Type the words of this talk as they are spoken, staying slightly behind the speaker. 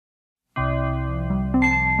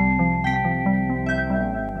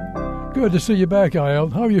Good to see you back,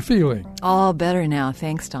 Yael. How are you feeling? All better now,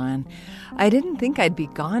 thanks, Don. I didn't think I'd be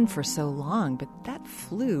gone for so long, but that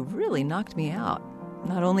flu really knocked me out.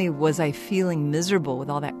 Not only was I feeling miserable with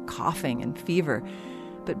all that coughing and fever,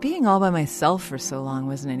 but being all by myself for so long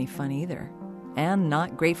wasn't any fun either. And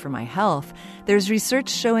not great for my health. There's research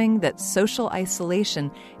showing that social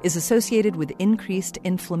isolation is associated with increased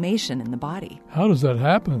inflammation in the body. How does that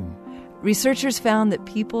happen? Researchers found that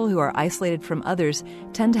people who are isolated from others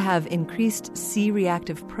tend to have increased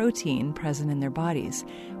C-reactive protein present in their bodies,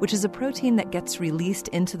 which is a protein that gets released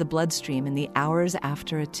into the bloodstream in the hours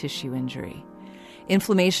after a tissue injury.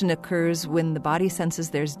 Inflammation occurs when the body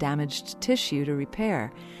senses there's damaged tissue to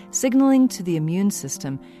repair, signaling to the immune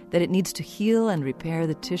system that it needs to heal and repair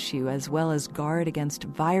the tissue as well as guard against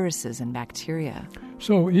viruses and bacteria.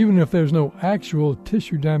 So even if there's no actual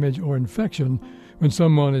tissue damage or infection, when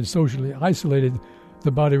someone is socially isolated,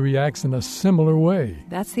 the body reacts in a similar way.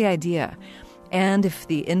 That's the idea. And if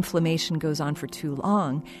the inflammation goes on for too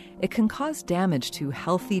long, it can cause damage to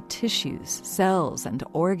healthy tissues, cells, and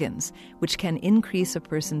organs, which can increase a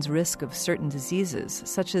person's risk of certain diseases,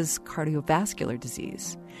 such as cardiovascular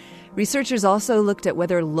disease. Researchers also looked at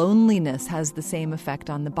whether loneliness has the same effect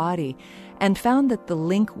on the body and found that the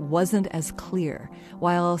link wasn't as clear.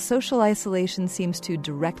 While social isolation seems to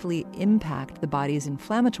directly impact the body's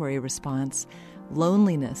inflammatory response,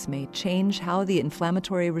 loneliness may change how the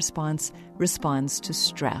inflammatory response responds to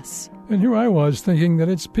stress. And here I was thinking that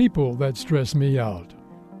it's people that stress me out.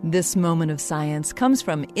 This moment of science comes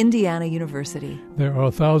from Indiana University. There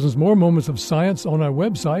are thousands more moments of science on our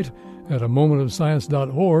website at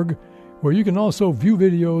amomentofscience.org, where you can also view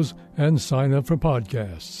videos and sign up for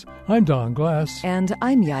podcasts. I'm Don Glass. And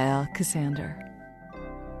I'm Yael Cassander.